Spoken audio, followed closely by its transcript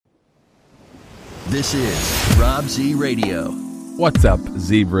This is Rob Z Radio. What's up,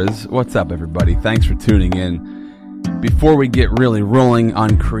 zebras? What's up, everybody? Thanks for tuning in. Before we get really rolling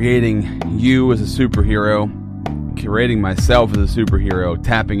on creating you as a superhero, creating myself as a superhero,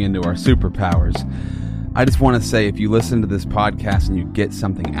 tapping into our superpowers, I just want to say, if you listen to this podcast and you get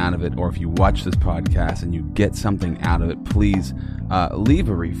something out of it, or if you watch this podcast and you get something out of it, please leave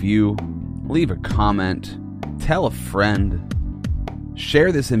a review, leave a comment, tell a friend,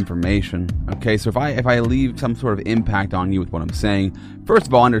 share this information. Okay, so if I leave some sort of impact on you with what I'm saying, first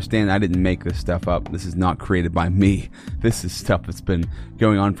of all, understand I didn't make this stuff up. This is not created by me. This is stuff that's been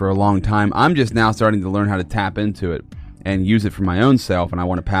going on for a long time. I'm just now starting to learn how to tap into it and use it for my own self, and I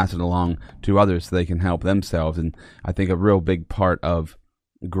want to pass it along to others so they can help themselves. And I think a real big part of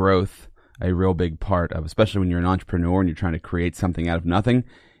growth, a real big part of, especially when you're an entrepreneur and you're trying to create something out of nothing,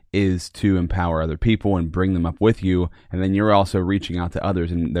 is to empower other people and bring them up with you, and then you're also reaching out to others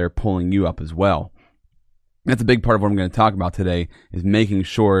and they're pulling you up as well. That's a big part of what I'm going to talk about today, is making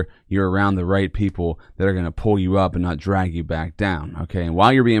sure you're around the right people that are going to pull you up and not drag you back down. Okay, and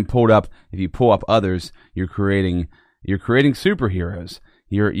while you're being pulled up, if you pull up others, you're creating superheroes.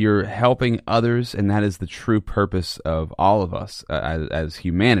 You're helping others, and that is the true purpose of all of us as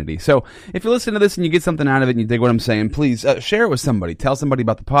humanity. So if you listen to this and you get something out of it and you dig what I'm saying, please share it with somebody. Tell somebody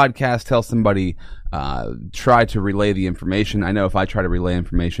about the podcast. Tell somebody, try to relay the information. I know if I try to relay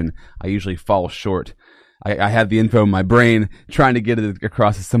information, I usually fall short. I have the info in my brain. Trying to get it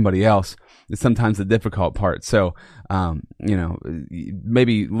across to somebody else is sometimes the difficult part. So,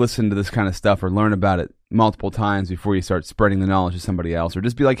 maybe listen to this kind of stuff or learn about it multiple times before you start spreading the knowledge to somebody else. Or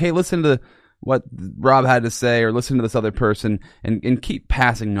just be like, hey, listen to what Rob had to say, or listen to this other person, and keep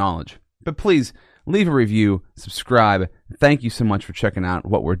passing knowledge. But please, leave a review, subscribe. Thank you so much for checking out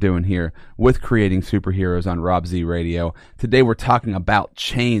what we're doing here with Creating Superheroes on Rob Z Radio. Today we're talking about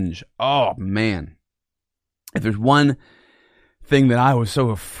change. Oh, man. If there's one thing that I was so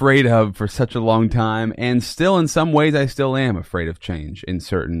afraid of for such a long time, and still in some ways I still am afraid of change in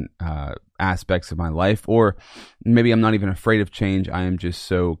certain aspects of my life, or maybe I'm not even afraid of change, I am just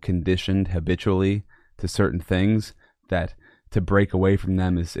so conditioned habitually to certain things that to break away from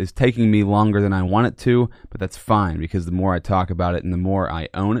them is taking me longer than I want it to, but that's fine, because the more I talk about it and the more I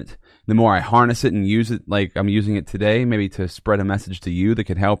own it, the more I harness it and use it like I'm using it today, maybe to spread a message to you that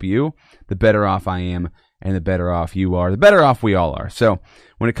can help you, the better off I am. And the better off you are, the better off we all are. So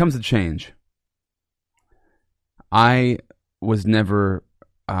when it comes to change, I was never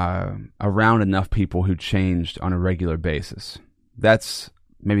around enough people who changed on a regular basis. That's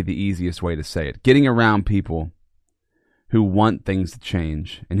maybe the easiest way to say it. Getting around people who want things to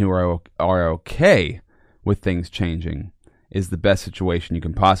change and who are okay with things changing is the best situation you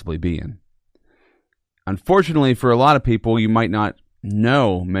can possibly be in. Unfortunately, for a lot of people, you might not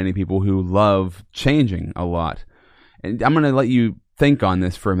know many people who love changing a lot. And I'm going to let you think on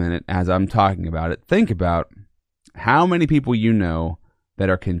this for a minute as I'm talking about it. Think about how many people you know that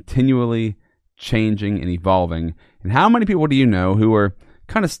are continually changing and evolving, and how many people do you know who are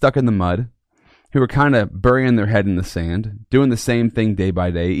kind of stuck in the mud, who are kind of burying their head in the sand, doing the same thing day by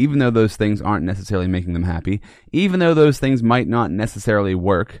day, even though those things aren't necessarily making them happy, even though those things might not necessarily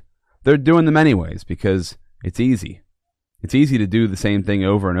work, they're doing them anyways because it's easy. It's easy to do the same thing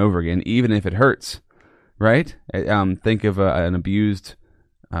over and over again, even if it hurts, right? Think of an abused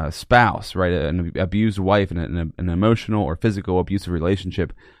spouse, right? An abused wife in an emotional or physical abusive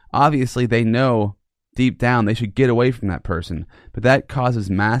relationship. Obviously, they know deep down they should get away from that person, but that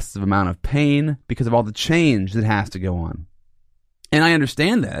causes massive amount of pain because of all the change that has to go on. And I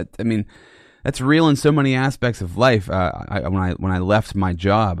understand that. I mean, that's real in so many aspects of life. When I left my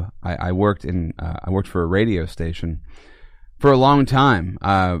job, I worked for a radio station for a long time.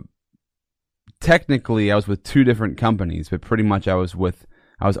 Technically, I was with two different companies, but pretty much I was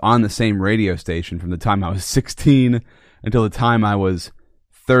on the same radio station from the time I was 16 until the time I was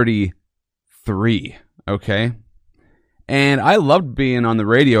 33, okay? And I loved being on the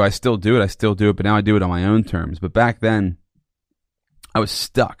radio. I still do it, but now I do it on my own terms. But back then, I was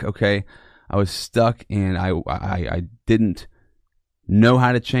stuck, okay? I was stuck, and I didn't know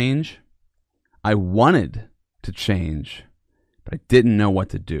how to change. I wanted to change, but I didn't know what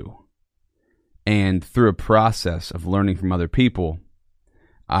to do. And through a process of learning from other people,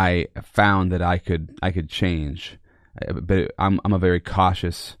 I found that I could change. But I'm a very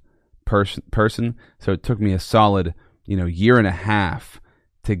cautious person, so it took me a solid year and a half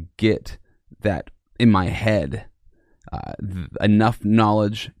to get that in my head, enough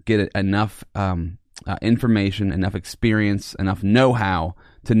knowledge, get enough information, enough experience, enough know-how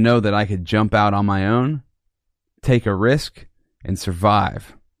to know that I could jump out on my own, take a risk, and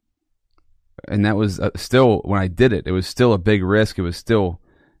survive. and that was still, when I did it, it was still a big risk. It was still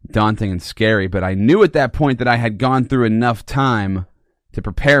daunting and scary, but I knew at that point that I had gone through enough time to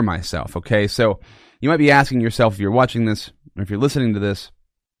prepare myself, okay? So you might be asking yourself, if you're watching this, or if you're listening to this,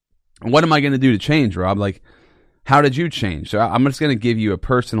 what am I going to do to change, Rob? Like, how did you change? So I'm just going to give you a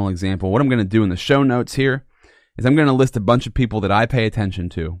personal example. What I'm going to do in the show notes here is I'm going to list a bunch of people that I pay attention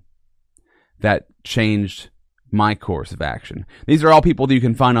to that changed my course of action. These are all people that you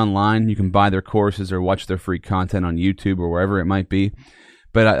can find online. You can buy their courses or watch their free content on YouTube or wherever it might be.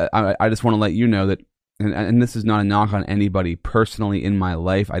 But I just want to let you know that, and this is not a knock on anybody personally in my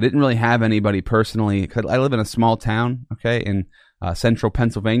life. I didn't really have anybody personally, because I live in a small town, okay, in central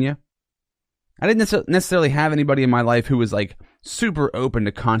Pennsylvania. I didn't necessarily have anybody in my life who was like super open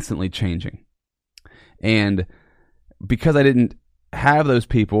to constantly changing. And because I didn't have those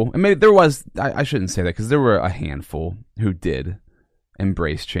people, and maybe there was, I shouldn't say that, because there were a handful who did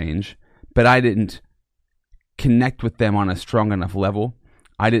embrace change, but I didn't connect with them on a strong enough level.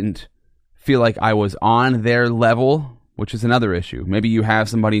 I didn't feel like I was on their level, which is another issue. Maybe you have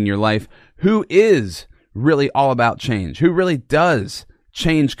somebody in your life who is really all about change, who really does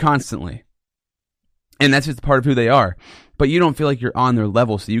change constantly. And that's just part of who they are. But you don't feel like you're on their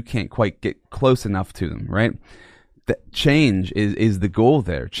level, so you can't quite get close enough to them, right? That change is the goal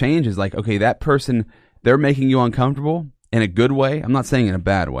there. Change is like, okay, that person, they're making you uncomfortable in a good way. I'm not saying in a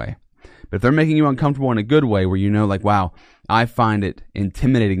bad way. But if they're making you uncomfortable in a good way, where you know, like, wow, I find it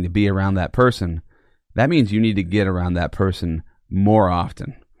intimidating to be around that person, that means you need to get around that person more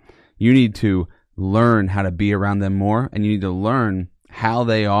often. You need to learn how to be around them more, and you need to learn how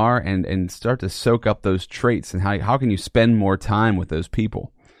they are and start to soak up those traits, and how can you spend more time with those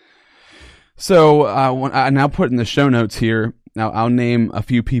people. So I now put in the show notes here, now I'll name a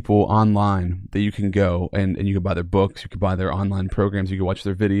few people online that you can go and you can buy their books, you can buy their online programs, you can watch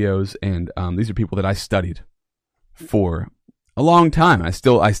their videos, and these are people that I studied for a long time. I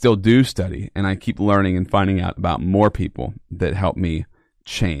still do study, and I keep learning and finding out about more people that help me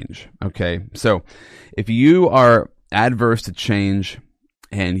change. Okay, so if you are adverse to change,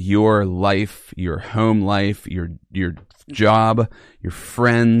 and your life, your home life, your job, your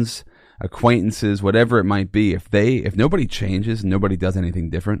friends, acquaintances, whatever it might be, if nobody changes, nobody does anything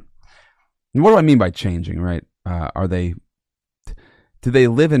different. And what do I mean by changing, right? Do they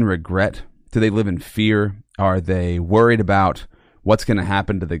live in regret? Do they live in fear? Are they worried about what's going to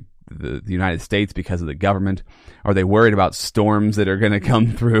happen to the United States because of the government? Are they worried about storms that are going to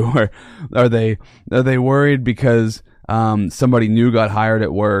come through? Or are they worried because somebody new got hired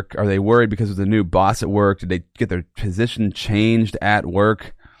at work? Are they worried because there's a new boss at work? Did they get their position changed at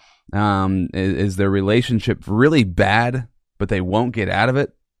work? Is their relationship really bad, but they won't get out of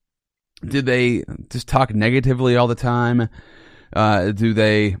it? Do they just talk negatively all the time? Do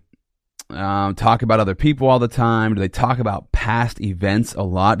they talk about other people all the time? Do they talk about past events a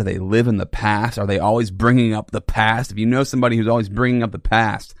lot? Do they live in the past? Are they always bringing up the past? If you know somebody who's always bringing up the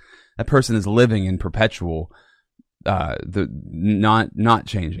past, that person is living in perpetual not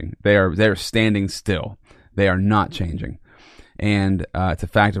changing. They're standing still. They are not changing. And it's a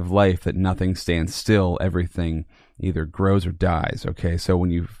fact of life that nothing stands still. Everything either grows or dies. Okay, so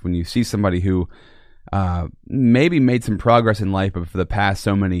when you see somebody who maybe made some progress in life, but for the past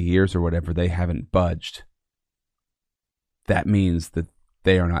so many years or whatever, they haven't budged, that means that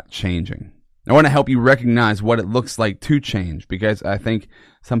they are not changing. I want to help you recognize what it looks like to change, because I think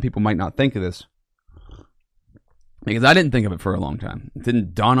some people might not think of this. Because I didn't think of it for a long time. It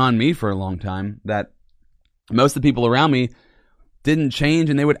didn't dawn on me for a long time that most of the people around me didn't change,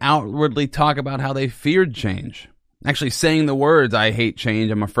 and they would outwardly talk about how they feared change. Actually saying the words, I hate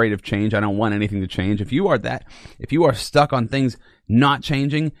change, I'm afraid of change, I don't want anything to change. If you are stuck on things not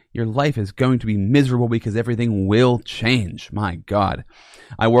changing, your life is going to be miserable, because everything will change. My God.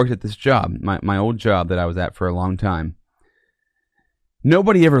 I worked at this job, my old job that I was at for a long time.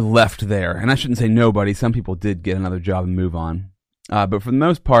 Nobody ever left there, and I shouldn't say nobody. Some people did get another job and move on. But for the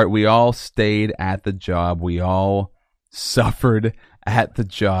most part, we all stayed at the job. We all suffered at the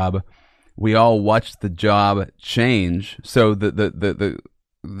job. We all watched the job change. So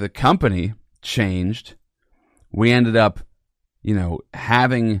the company changed. We ended up,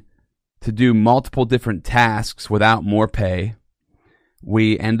 having to do multiple different tasks without more pay.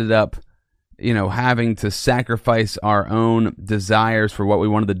 We ended up having to sacrifice our own desires for what we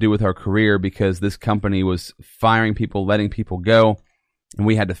wanted to do with our career, because this company was firing people, letting people go, and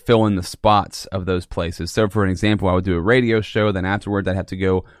we had to fill in the spots of those places. So for an example, I would do a radio show, then afterwards I'd have to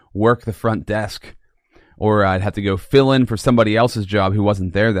go work the front desk, or I'd have to go fill in for somebody else's job who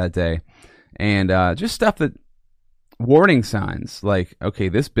wasn't there that day. And just stuff that warning signs like, okay,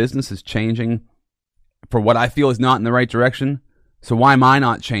 this business is changing for what I feel is not in the right direction. So why am I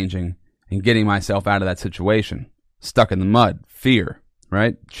not changing and getting myself out of that situation? Stuck in the mud. Fear,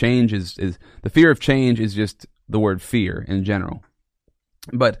 right? Change is the fear of change is just the word fear in general.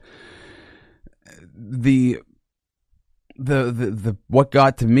 But the what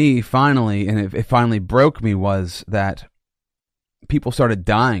got to me finally, and it finally broke me, was that people started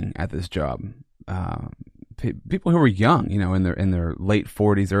dying at this job. People who were young, in their late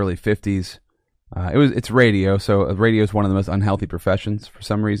 40s, early 50s. It's radio, so radio is one of the most unhealthy professions for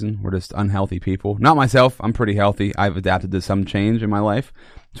some reason. We're just unhealthy people. Not myself. I'm pretty healthy. I've adapted to some change in my life,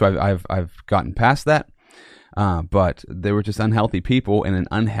 so I've gotten past that. But they were just unhealthy people in an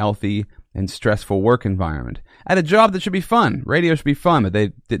unhealthy and stressful work environment at a job that should be fun. Radio should be fun, but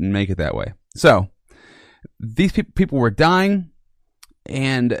they didn't make it that way. So these people were dying,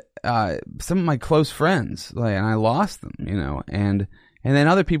 and some of my close friends, and I lost them, and then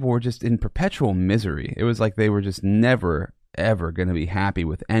other people were just in perpetual misery. It was like they were just never, ever going to be happy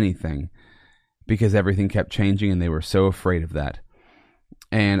with anything because everything kept changing and they were so afraid of that.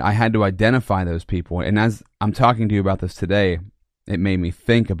 And I had to identify those people. And as I'm talking to you about this today, it made me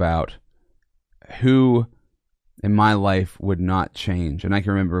think about who in my life would not change. And I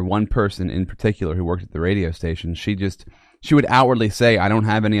can remember one person in particular who worked at the radio station. She would outwardly say, I don't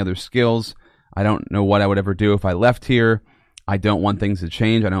have any other skills. I don't know what I would ever do if I left here. I don't want things to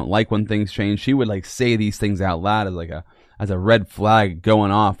change. I don't like when things change. She would say these things out loud as a red flag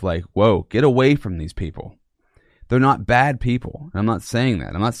going off, like, whoa, get away from these people. They're not bad people. And I'm not saying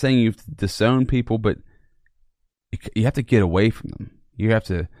that. I'm not saying you have to disown people, but you have to get away from them. You have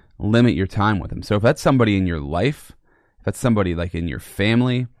to limit your time with them. So if that's somebody in your life, if that's somebody like in your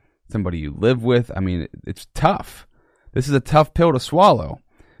family, somebody you live with, it's tough. This is a tough pill to swallow,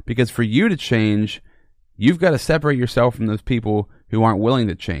 because for you to change, you've got to separate yourself from those people who aren't willing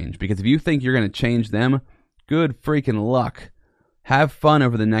to change. Because if you think you're going to change them, good freaking luck. Have fun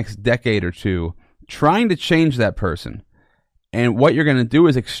over the next decade or two trying to change that person. And what you're going to do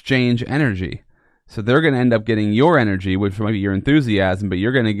is exchange energy. So they're going to end up getting your energy, which might be your enthusiasm, but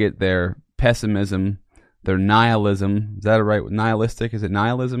you're going to get their pessimism, their nihilism. Is that right? Nihilistic? Is it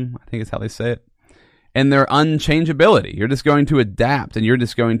nihilism? I think it's how they say it. And their unchangeability. You're just going to adapt, and you're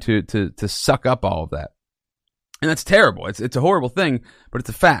just going to suck up all of that. And that's terrible. It's a horrible thing, but it's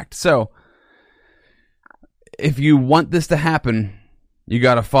a fact. So if you want this to happen, you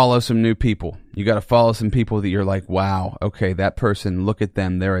got to follow some new people. You got to follow some people that you're like, wow, okay, that person, look at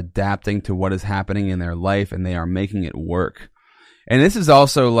them. They're adapting to what is happening in their life, and they are making it work. And this is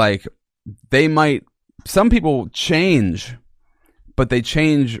also like, some people change, but they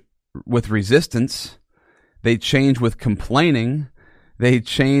change with resistance. They change with complaining. They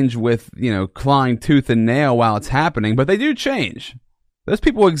change with, clawing tooth and nail while it's happening, but they do change. Those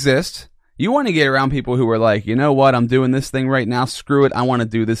people exist. You want to get around people who are like, you know what, I'm doing this thing right now, screw it, I want to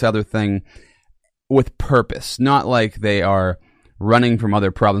do this other thing with purpose. Not like they are running from other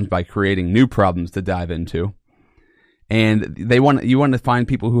problems by creating new problems to dive into. And you want to find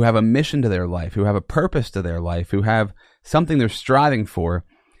people who have a mission to their life, who have a purpose to their life, who have something they're striving for.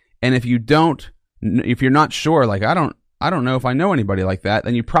 And if you're not sure, like, I don't know if I know anybody like that,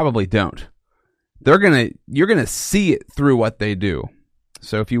 then you probably don't. You're going to see it through what they do.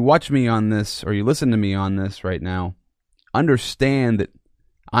 So if you watch me on this, or you listen to me on this right now, understand that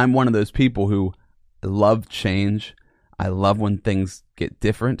I'm one of those people who love change. I love when things get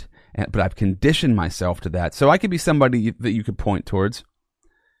different, but I've conditioned myself to that. So I could be somebody that you could point towards.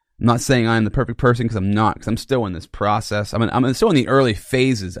 I'm not saying I'm the perfect person, because I'm not, because I'm still in this process. I'm still in the early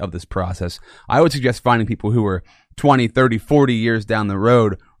phases of this process. I would suggest finding people who are 20, 30, 40 years down the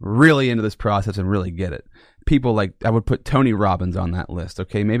road, really into this process and really get it. People like, I would put Tony Robbins on that list.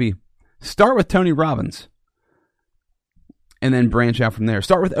 Okay, maybe start with Tony Robbins and then branch out from there.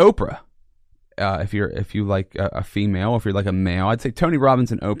 Start with Oprah. If you like a female, if you're like a male, I'd say Tony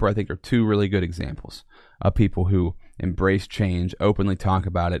Robbins and Oprah, I think, are two really good examples of people who embrace change, openly talk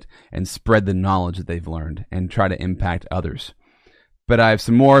about it, and spread the knowledge that they've learned and try to impact others. But I have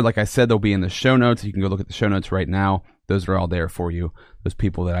some more. Like I said, they'll be in the show notes. You can go look at the show notes right now. Those are all there for you. Those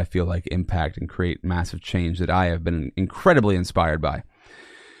people that I feel like impact and create massive change that I have been incredibly inspired by.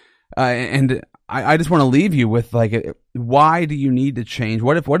 And I just want to leave you with, like, why do you need to change?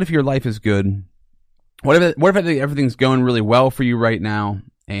 What if your life is good? What if everything's going really well for you right now,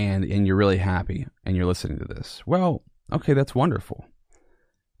 and you're really happy and you're listening to this? Well, okay, that's wonderful.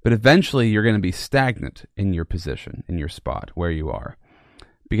 But eventually you're going to be stagnant in your position, in your spot where you are.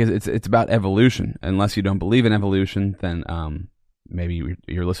 Because it's about evolution. Unless you don't believe in evolution, then maybe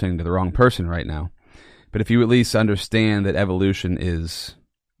you're listening to the wrong person right now. But if you at least understand that evolution is,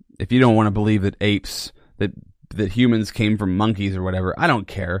 if you don't want to believe that apes, that humans came from monkeys or whatever, I don't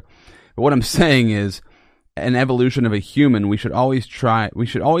care. But what I'm saying is, an evolution of a human, we should always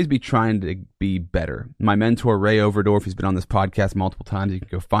be trying to be better. My mentor, Ray Overdorf, he's been on this podcast multiple times. You can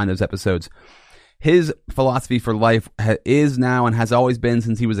go find those episodes. His philosophy for life is now and has always been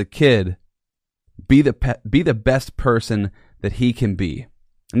since he was a kid, be the best person that he can be.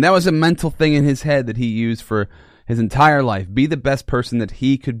 And that was a mental thing in his head that he used for his entire life. Be the best person that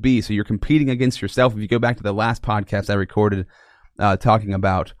he could be. So you're competing against yourself. If you go back to the last podcast I recorded talking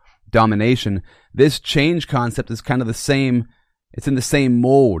about domination, this change concept is kind of the same. It's in the same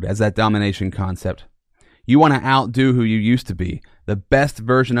mold as that domination concept. You want to outdo who you used to be, the best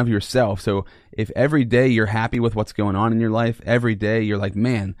version of yourself. So if every day you're happy with what's going on in your life, every day you're like,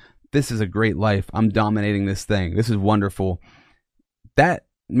 man, this is a great life. I'm dominating this thing. This is wonderful. That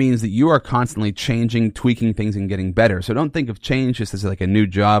means that you are constantly changing, tweaking things, and getting better. So don't think of change just as like a new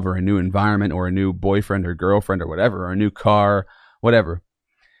job or a new environment or a new boyfriend or girlfriend or whatever, or a new car, whatever.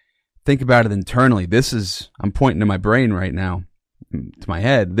 Think about it internally. I'm pointing to my brain right now, to my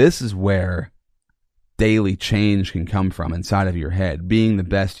head. This is where daily change can come from, inside of your head. Being the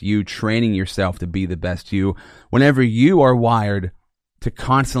best you, training yourself to be the best you. Whenever you are wired to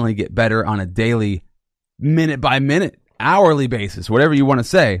constantly get better on a daily, minute by minute, hourly basis, whatever you want to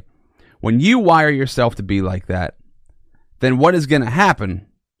say, when you wire yourself to be like that, then what is going to happen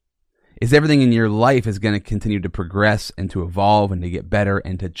is everything in your life is going to continue to progress and to evolve and to get better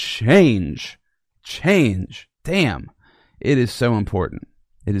and to change. Change. Damn. It is so important.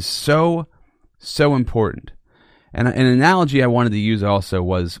 It is so important. And an analogy I wanted to use also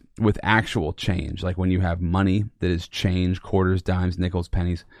was with actual change, like when you have money that is change, quarters, dimes, nickels,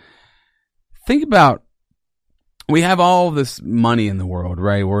 pennies. Think about, we have all this money in the world,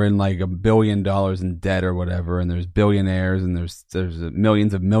 right? We're in like $1 billion in debt or whatever, and there's billionaires and there's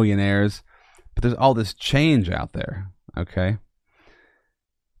millions of millionaires, but there's all this change out there, okay?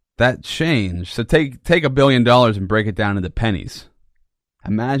 That change, so take $1 billion and break it down into pennies.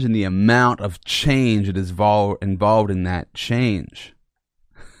 Imagine the amount of change that is involved in that change.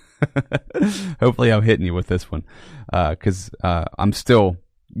 Hopefully I'm hitting you with this one, because I'm still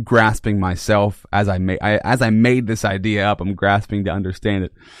grasping myself as I made this idea up. I'm grasping to understand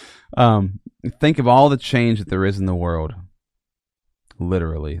it. Think of all the change that there is in the world.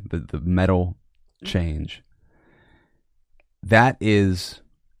 Literally, the metal change. That is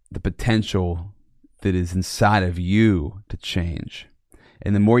the potential that is inside of you to change.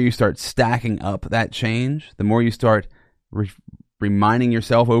 And the more you start stacking up that change, the more you start reminding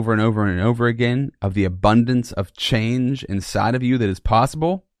yourself over and over and over again of the abundance of change inside of you that is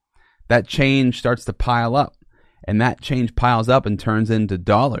possible, that change starts to pile up. And that change piles up and turns into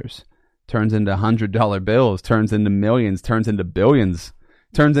dollars, turns into $100 bills, turns into millions, turns into billions,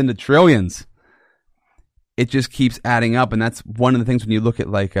 turns into trillions. It just keeps adding up. And that's one of the things when you look at,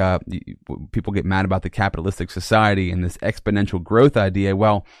 like, people get mad about the capitalistic society and this exponential growth idea.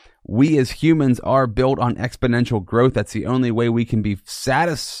 Well, we as humans are built on exponential growth. That's the only way we can be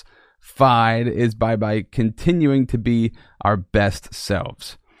satisfied, is by continuing to be our best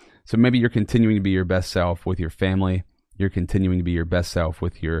selves. So maybe you're continuing to be your best self with your family. You're continuing to be your best self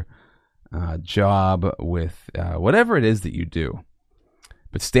with your job, with whatever it is that you do.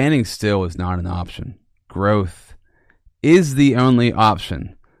 But standing still is not an option. Growth is the only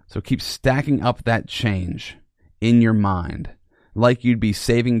option. So keep stacking up that change in your mind like you'd be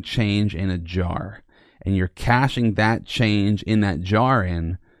saving change in a jar. And you're cashing that change in that jar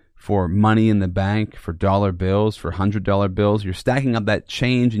in for money in the bank, for dollar bills, for $100 bills. You're stacking up that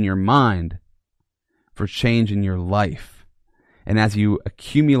change in your mind for change in your life. And as you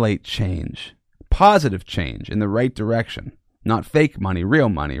accumulate change, positive change in the right direction, not fake money, real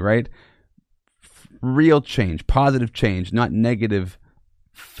money, right? Real change, positive change, not negative,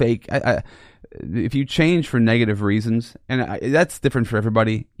 fake. If you change for negative reasons, and that's different for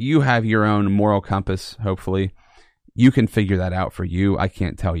everybody, you have your own moral compass, hopefully. You can figure that out for you. I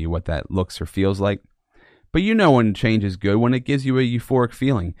can't tell you what that looks or feels like. But you know when change is good, when it gives you a euphoric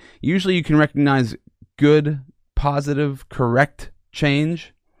feeling. Usually you can recognize good, positive, correct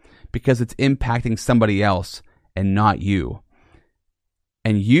change because it's impacting somebody else and not you.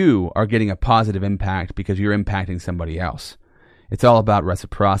 And you are getting a positive impact because you're impacting somebody else. It's all about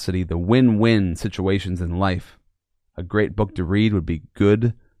reciprocity, the win-win situations in life. A great book to read would be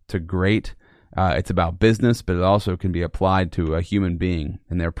Good to Great. It's about business, but it also can be applied to a human being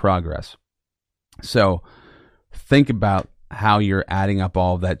and their progress. So think about how you're adding up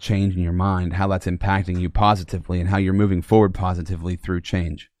all of that change in your mind, how that's impacting you positively, and how you're moving forward positively through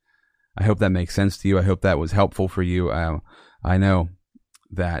change. I hope that makes sense to you. I hope that was helpful for you. I know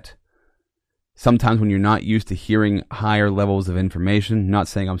that sometimes when you're not used to hearing higher levels of information, not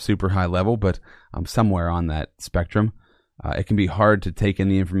saying I'm super high level, but I'm somewhere on that spectrum, it can be hard to take in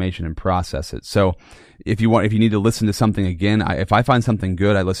the information and process it. So if you need to listen to something again, if I find something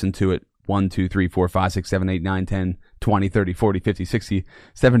good, I listen to it 1, 2, 3, 4, 5, 6, 7, 8, 9, 10, 20, 30, 40, 50, 60,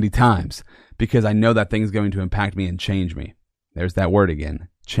 70 times, because I know that thing's going to impact me and change me. There's that word again,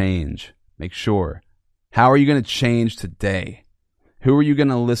 change. Make sure. How are you going to change today? Who are you going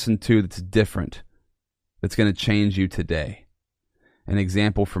to listen to that's different, that's going to change you today? An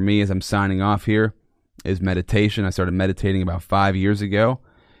example for me as I'm signing off here is meditation. I started meditating about 5 years ago,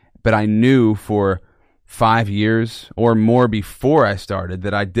 but I knew for 5 years or more before I started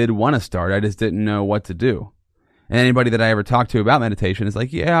that I did want to start. I just didn't know what to do. And anybody that I ever talked to about meditation is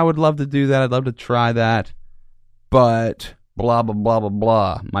like, yeah, I would love to do that. I'd love to try that, but blah, blah, blah, blah,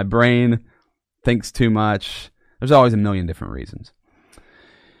 blah. My brain thinks too much. There's always a million different reasons.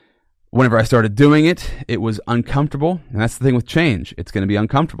 Whenever I started doing it, it was uncomfortable. And that's the thing with change. It's going to be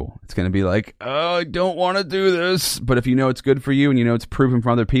uncomfortable. It's going to be like, oh, I don't want to do this. But if you know it's good for you and you know it's proven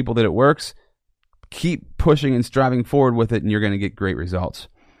from other people that it works, keep pushing and striving forward with it and you're going to get great results.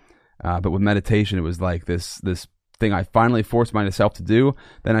 But with meditation, it was like this thing I finally forced myself to do.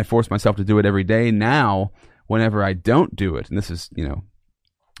 Then I forced myself to do it every day. Now, whenever I don't do it, and this is,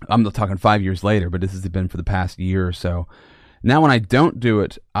 I'm not talking 5 years later, but this has been for the past year or so. Now when I don't do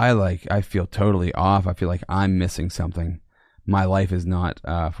it, I feel totally off. I feel like I'm missing something. My life is not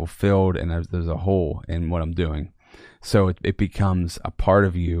fulfilled, and there's a hole in what I'm doing. So it becomes a part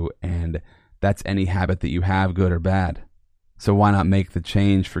of you, and that's any habit that you have, good or bad. So why not make the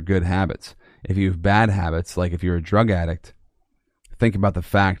change for good habits? If you have bad habits, like if you're a drug addict, think about the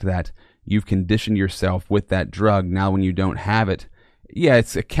fact that you've conditioned yourself with that drug. Now when you don't have it, yeah,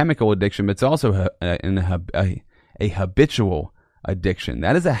 it's a chemical addiction, but it's also a habitual addiction.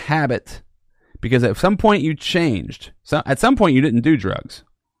 That is a habit, because at some point you changed. So at some point you didn't do drugs,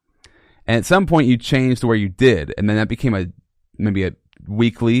 and at some point you changed to where you did, and then that became maybe a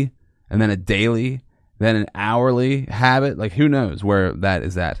weekly, and then a daily, then an hourly habit. Like who knows where that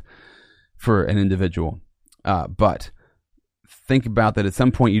is at for an individual. But think about that. At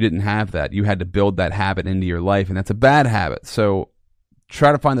some point you didn't have that. You had to build that habit into your life, and that's a bad habit. So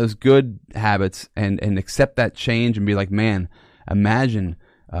try to find those good habits and accept that change and be like, man, imagine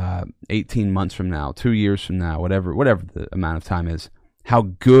 18 months from now, 2 years from now, whatever the amount of time is, how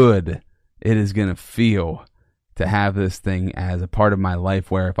good it is going to feel to have this thing as a part of my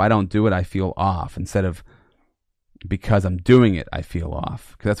life, where if I don't do it, I feel off, instead of because I'm doing it, I feel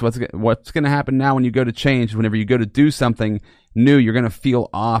off. Because that's what's going to happen now when you go to change. Whenever you go to do something new, you're going to feel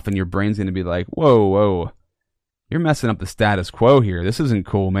off, and your brain's going to be like, whoa. You're messing up the status quo here. This isn't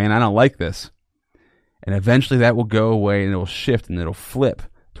cool, man. I don't like this. And eventually that will go away, and it will shift, and it'll flip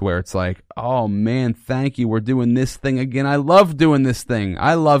to where it's like, oh man, thank you. We're doing this thing again. I love doing this thing.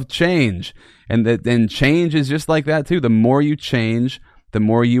 I love change. And change is just like that too. The more you change, the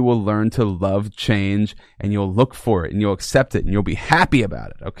more you will learn to love change, and you'll look for it, and you'll accept it, and you'll be happy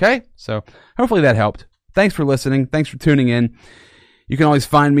about it. Okay? So hopefully that helped. Thanks for listening. Thanks for tuning in. You can always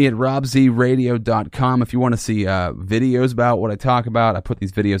find me at robzradio.com if you want to see videos about what I talk about. I put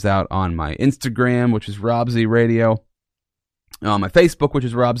these videos out on my Instagram, which is robzradio, on my Facebook, which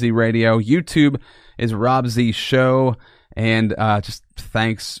is robzradio. YouTube is robzshow. And just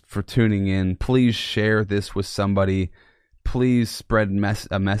thanks for tuning in. Please share this with somebody. Please spread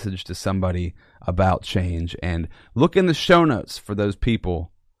a message to somebody about change. And look in the show notes for those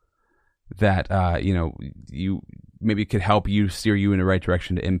people that you maybe could help you, steer you in the right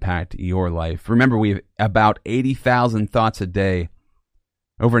direction to impact your life. Remember, we have about 80,000 thoughts a day.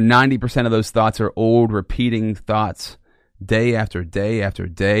 Over 90% of those thoughts are old, repeating thoughts day after day after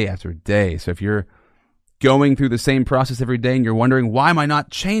day after day. So if you're going through the same process every day and you're wondering, why am I not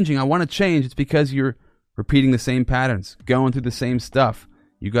changing? I want to change. It's because you're repeating the same patterns, going through the same stuff.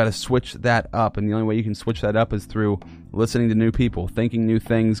 You got to switch that up, and the only way you can switch that up is through listening to new people, thinking new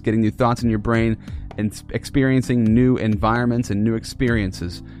things, getting new thoughts in your brain, and experiencing new environments and new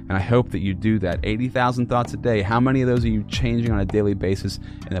experiences. And I hope that you do that. 80,000 thoughts a day. How many of those are you changing on a daily basis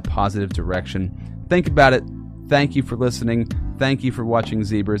in a positive direction? Think about it. Thank you for listening. Thank you for watching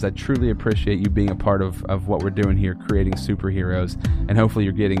Zebras. I truly appreciate you being a part of what we're doing here, creating superheroes, and hopefully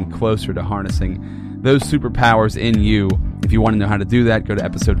you're getting closer to harnessing those superpowers in you. If you want to know how to do that, go to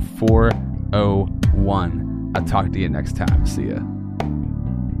episode 401. I'll talk to you next time. See ya.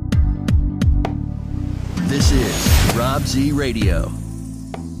 This is Rob Z Radio.